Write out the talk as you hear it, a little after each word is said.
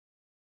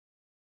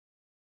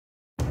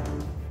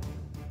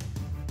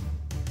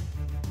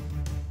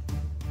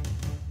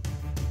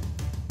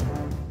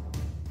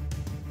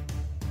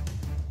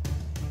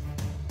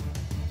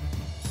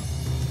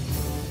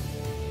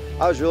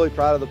I was really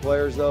proud of the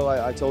players, though.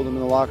 I told them in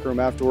the locker room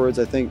afterwards,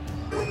 I think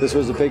this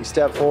was a big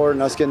step forward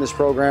in us getting this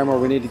program where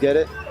we need to get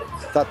it.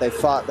 I thought they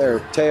fought their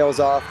tails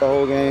off the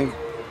whole game.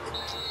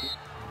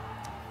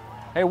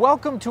 Hey,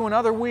 welcome to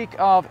another week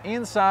of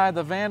Inside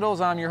the Vandals.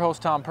 I'm your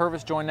host, Tom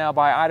Purvis, joined now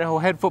by Idaho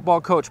head football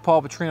coach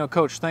Paul Petrino.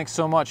 Coach, thanks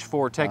so much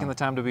for taking the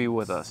time to be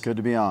with us. Good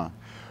to be on.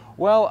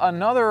 Well,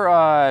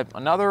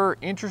 another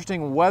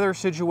interesting weather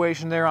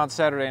situation there on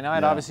Saturday night.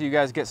 Yeah. Obviously, you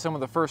guys get some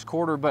of the first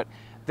quarter, but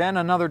then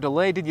another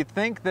delay. Did you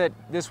think that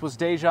this was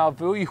deja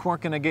vu? You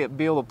weren't going to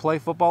be able to play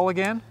football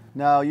again?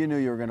 No, you knew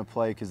you were going to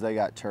play because they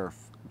got turf.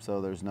 So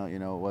there's no, it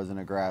wasn't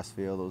a grass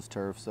field, it was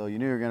turf. So you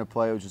knew you were going to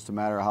play. It was just a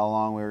matter of how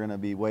long we were going to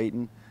be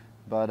waiting.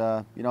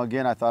 But,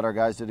 again, I thought our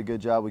guys did a good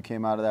job. We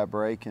came out of that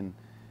break and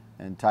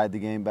tied the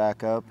game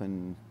back up,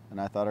 and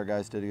I thought our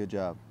guys did a good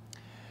job.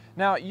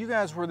 Now, you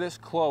guys were this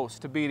close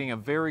to beating a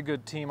very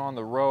good team on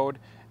the road,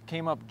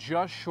 came up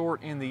just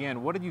short in the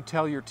end. What did you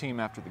tell your team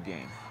after the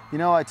game?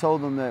 I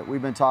told them that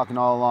we've been talking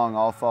all along,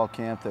 all fall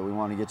camp, that we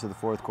want to get to the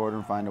fourth quarter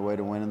and find a way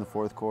to win in the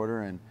fourth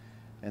quarter, and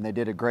they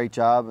did a great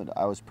job.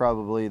 I was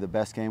probably the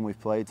best game we've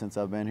played since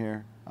I've been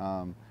here.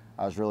 I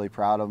was really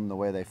proud of them, the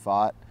way they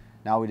fought.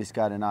 Now we just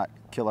got to not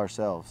kill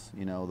ourselves.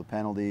 The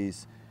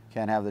penalties,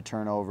 can't have the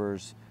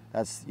turnovers.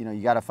 That's,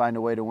 you got to find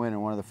a way to win,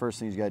 and one of the first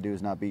things you got to do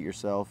is not beat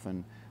yourself.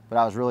 But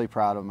I was really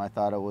proud of them. I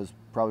thought it was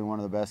probably one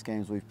of the best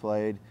games we've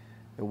played.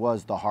 It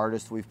was the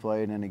hardest we've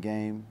played in a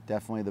game,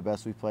 definitely the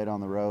best we've played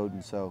on the road.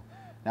 And so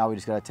now we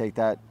just got to take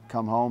that,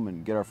 come home,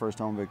 and get our first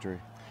home victory.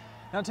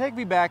 Now take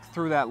me back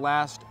through that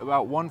last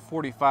about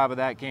 1:45 of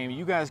that game.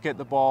 You guys get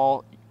the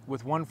ball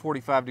with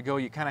 1:45 to go.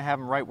 You kind of have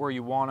them right where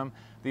you want them.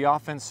 The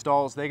offense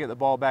stalls, they get the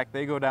ball back,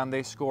 they go down,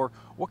 they score.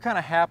 What kind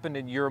of happened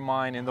in your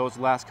mind in those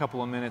last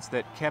couple of minutes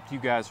that kept you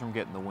guys from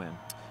getting the win?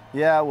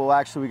 Yeah, well,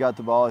 actually we got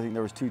the ball. I think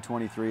there was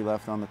 2:23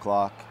 left on the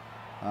clock.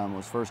 It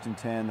was 1st and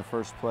 10. The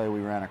first play we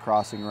ran a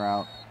crossing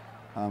route,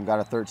 got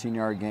a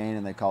 13-yard gain,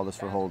 and they called us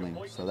for holding.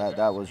 So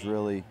that was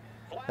really,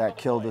 that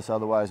killed us.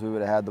 Otherwise we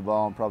would have had the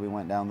ball and probably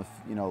went down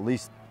at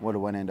least would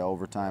have went into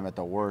overtime at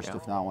the worst,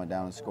 if not went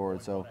down and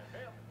scored. So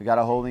we got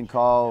a holding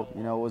call.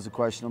 It was a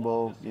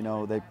questionable. You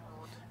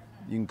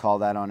can call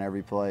that on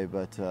every play,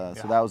 but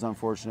so that was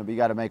unfortunate. But you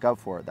got to make up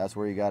for it. That's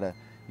where you got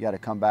to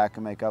come back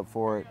and make up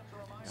for it.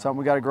 Something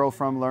we got to grow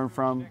from, learn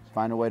from,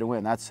 find a way to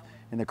win. That's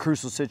in the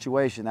crucial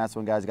situation. That's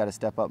when guys got to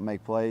step up and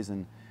make plays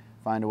and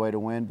find a way to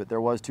win. But there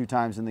was 2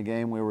 times in the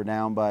game we were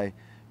down by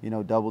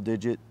double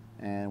digit,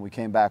 and we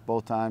came back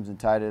both times and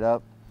tied it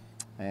up.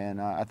 And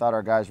I thought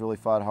our guys really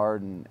fought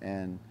hard,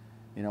 and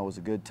it was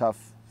a good,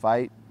 tough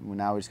fight.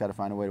 Now we just got to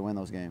find a way to win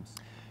those games.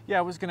 Yeah,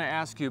 I was going to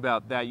ask you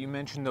about that. You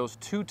mentioned those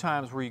 2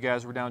 times where you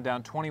guys were down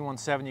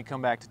 21-7, you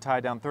come back to tie,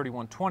 down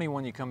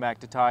 31-21, you come back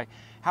to tie.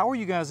 How were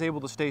you guys able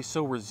to stay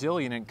so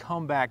resilient and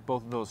come back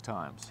both of those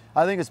times?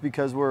 I think it's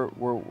because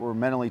we're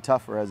mentally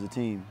tougher as a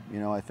team.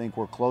 I think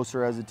we're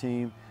closer as a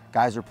team.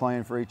 Guys are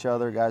playing for each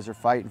other. Guys are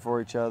fighting for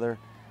each other.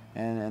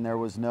 And there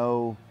was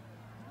no,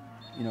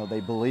 they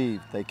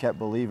believed. They kept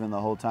believing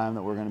the whole time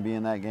that we're going to be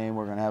in that game.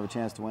 We're going to have a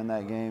chance to win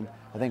that game.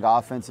 I think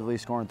offensively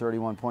scoring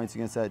 31 points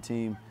against that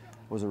team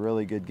was a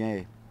really good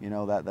game.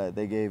 That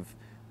they gave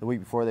the week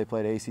before they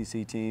played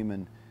ACC team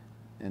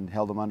and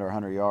held them under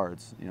 100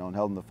 yards, and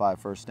held them to 5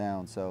 first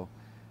downs. So,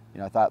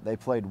 I thought they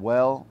played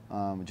well.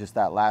 Just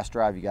that last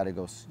drive, you got to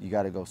go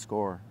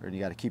score, or you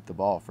got to keep the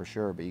ball for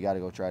sure, but you got to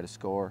go try to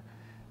score.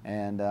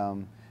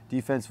 And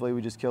defensively,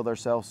 we just killed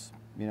ourselves,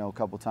 a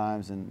couple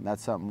times, and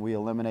that's something we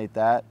eliminate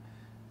that,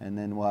 and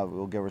then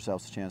we'll give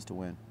ourselves a chance to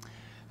win.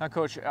 Now,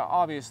 Coach,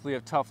 obviously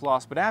a tough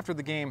loss, but after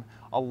the game,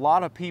 a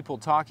lot of people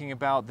talking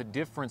about the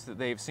difference that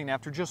they've seen.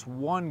 After just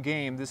one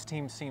game, this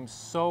team seems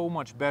so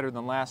much better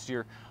than last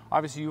year.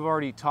 Obviously, you've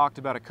already talked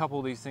about a couple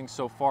of these things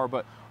so far,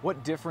 but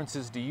what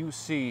differences do you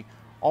see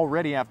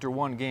already after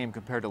one game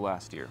compared to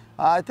last year?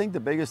 I think the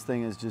biggest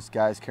thing is just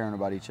guys caring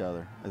about each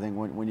other. I think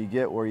when you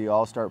get where you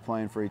all start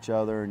playing for each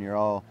other and you're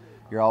all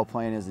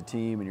playing as a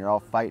team and you're all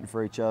fighting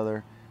for each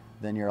other,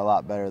 then you're a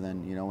lot better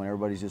than, when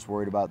everybody's just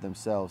worried about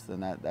themselves,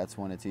 then that's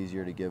when it's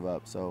easier to give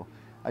up. So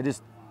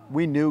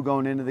we knew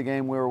going into the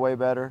game we were way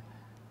better,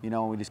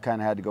 we just kind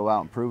of had to go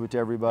out and prove it to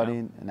everybody,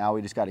 and now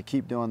we just got to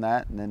keep doing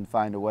that and then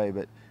find a way.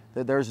 But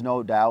there's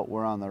no doubt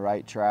we're on the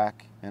right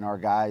track, and our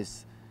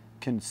guys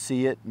can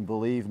see it and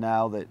believe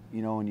now that,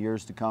 in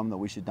years to come that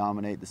we should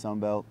dominate the Sun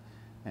Belt.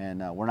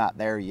 And we're not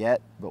there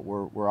yet, but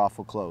we're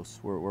awful close.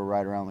 We're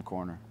right around the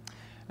corner.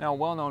 Now, a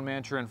well-known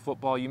mantra in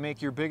football, you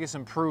make your biggest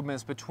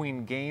improvements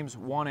between games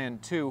 1 and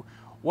 2.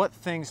 What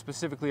things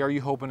specifically are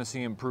you hoping to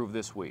see improve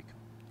this week?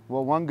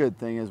 Well, one good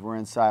thing is we're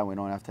inside and we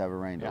don't have to have a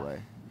rain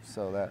delay.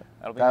 So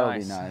that'll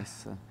be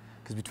nice.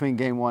 Because between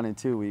game 1 and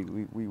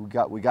 2, we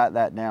got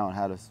that down,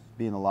 how to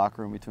be in the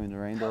locker room between the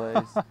rain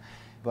delays.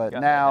 But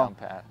now,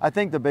 I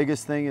think the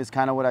biggest thing is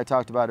kind of what I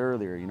talked about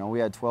earlier. We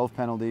had 12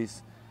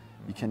 penalties.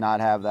 You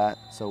cannot have that.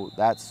 So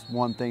that's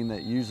one thing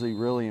that usually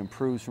really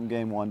improves from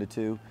game 1 to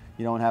 2.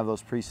 You don't have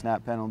those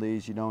pre-snap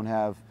penalties. You don't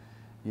have,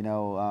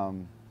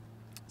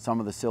 some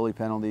of the silly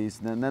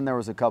penalties. And then there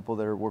was a couple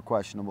that were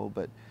questionable,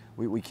 but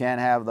we can't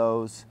have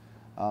those.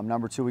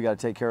 Number two, we got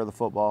to take care of the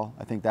football.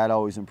 I think that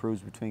always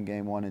improves between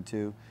game 1 and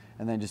 2.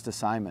 And then just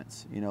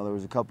assignments. You know, there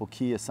was a couple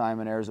key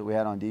assignment errors that we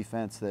had on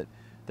defense that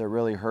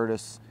really hurt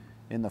us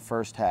in the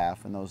first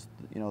half. And those,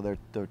 you know,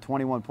 the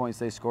 21 points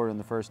they scored in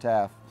the first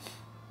half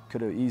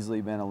could have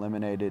easily been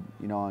eliminated,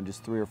 you know, on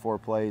just 3 or 4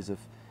 plays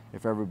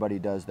if everybody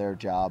does their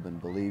job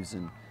and believes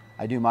in,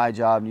 I do my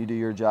job and you do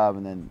your job,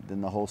 and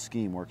then the whole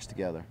scheme works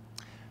together.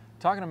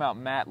 Talking about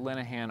Matt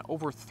Linehan,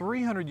 over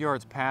 300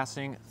 yards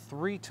passing,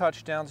 3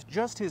 touchdowns,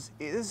 just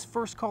his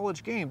first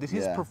college game. Did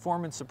his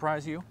performance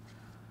surprise you?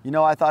 You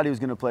know, I thought he was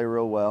going to play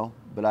real well,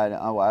 but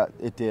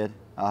it did.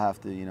 I'll have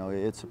to, you know,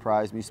 it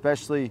surprised me,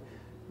 especially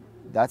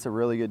that's a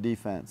really good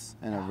defense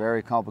and a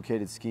very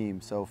complicated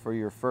scheme. So for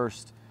your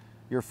first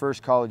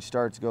college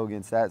start to go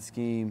against that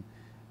scheme,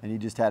 and he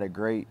just had a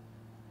great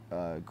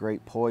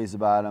poise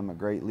about him, a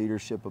great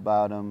leadership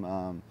about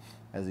him.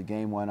 As the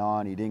game went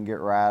on, he didn't get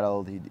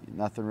rattled.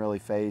 Nothing really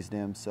fazed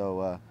him.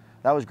 So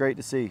that was great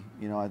to see.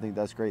 You know, I think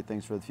that's great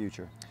things for the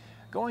future.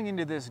 Going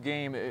into this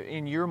game,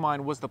 in your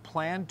mind, was the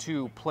plan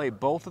to play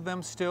both of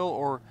them still,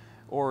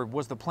 or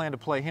was the plan to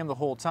play him the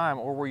whole time,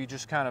 or were you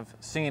just kind of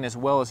seeing as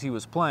well as he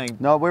was playing?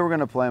 No, we were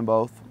going to play them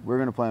both. We were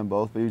going to play them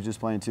both, but he was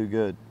just playing too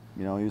good.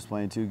 You know, he was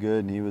playing too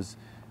good, and he was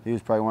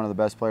probably one of the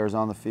best players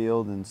on the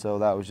field, and so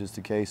that was just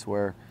a case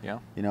where,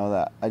 you know,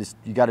 that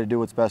you got to do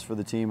what's best for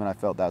the team, and I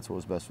felt that's what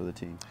was best for the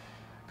team.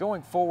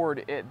 Going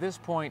forward, at this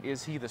point,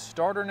 is he the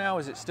starter now?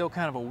 Is it still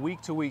kind of a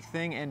week-to-week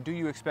thing, and do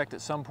you expect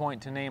at some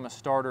point to name a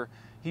starter?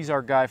 He's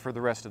our guy for the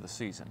rest of the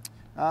season.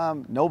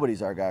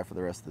 Nobody's our guy for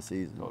the rest of the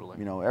season. Totally.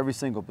 You know, every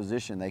single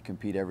position they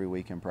compete every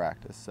week in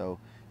practice. So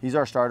he's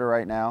our starter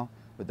right now,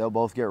 but they'll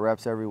both get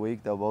reps every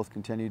week. They'll both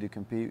continue to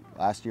compete.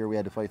 Last year we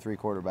had to play 3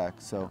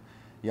 quarterbacks, so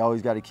you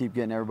always got to keep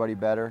getting everybody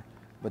better.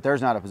 But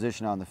there's not a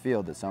position on the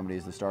field that somebody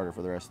is the starter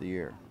for the rest of the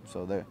year.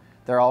 So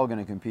they're all going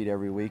to compete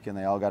every week, and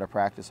they all got to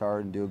practice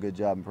hard and do a good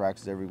job in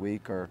practice every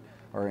week, or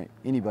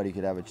anybody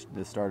could have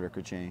the starter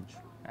could change.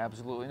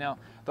 Absolutely. Now,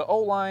 the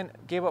O-line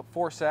gave up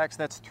 4 sacks.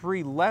 That's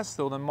 3 less,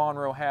 though, than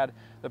Monroe had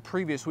the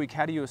previous week.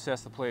 How do you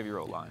assess the play of your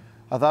O-line?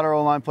 I thought our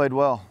O-line played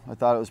well. I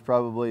thought it was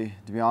probably,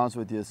 to be honest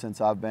with you,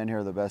 since I've been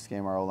here, the best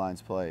game our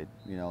O-line's played.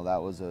 You know,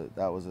 that was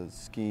a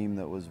scheme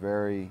that was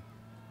very,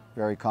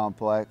 very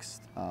complex.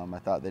 I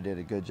thought they did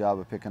a good job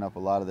of picking up a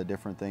lot of the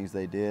different things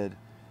they did.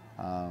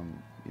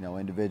 You know,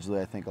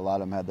 individually, I think a lot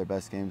of them had their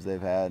best games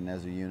they've had, and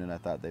as a unit, I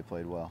thought they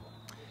played well.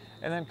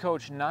 And then,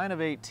 Coach, 9 of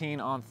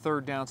 18 on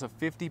 3rd downs, a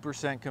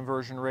 50%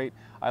 conversion rate.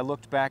 I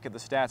looked back at the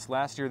stats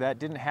last year. That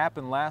didn't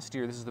happen last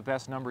year. This is the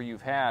best number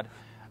you've had.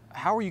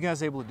 How are you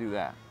guys able to do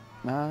that?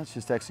 It's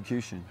just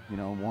execution. You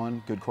know,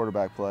 one, good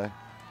quarterback play.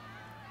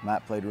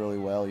 Matt played really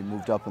well. He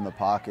moved up in the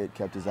pocket,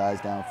 kept his eyes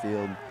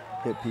downfield,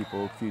 hit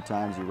people a few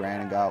times. He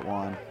ran and got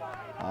one.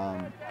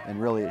 And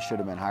really, it should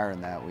have been higher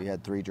than that. We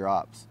had 3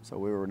 drops. So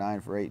we were 9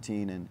 for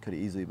 18 and could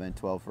have easily been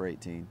 12 for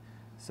 18.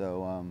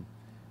 So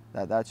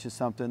that's just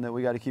something that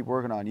we got to keep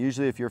working on.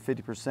 Usually, if you're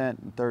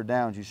 50% in 3rd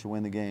downs, you should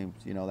win the games.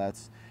 You know,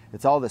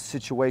 it's all the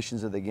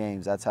situations of the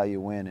games. That's how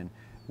you win. And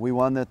we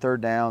won the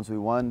 3rd downs. We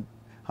won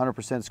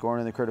 100%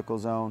 scoring in the critical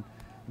zone.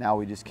 Now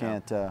we just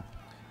can't.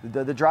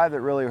 The drive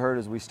that really hurt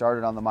is we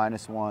started on the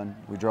 -1.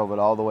 We drove it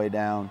all the way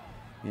down,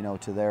 you know,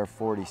 to their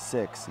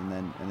 46, and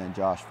then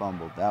Josh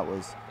fumbled. That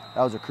was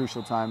a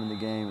crucial time in the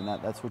game,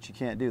 and that's what you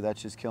can't do.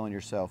 That's just killing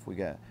yourself. We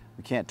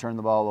can't turn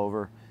the ball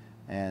over,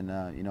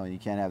 and you know, you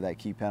can't have that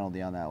key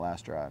penalty on that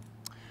last drive.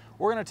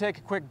 We're going to take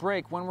a quick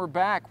break. When we're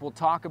back, we'll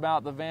talk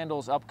about the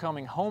Vandals'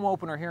 upcoming home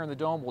opener here in the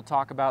Dome. We'll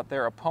talk about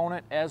their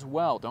opponent as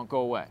well. Don't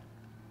go away.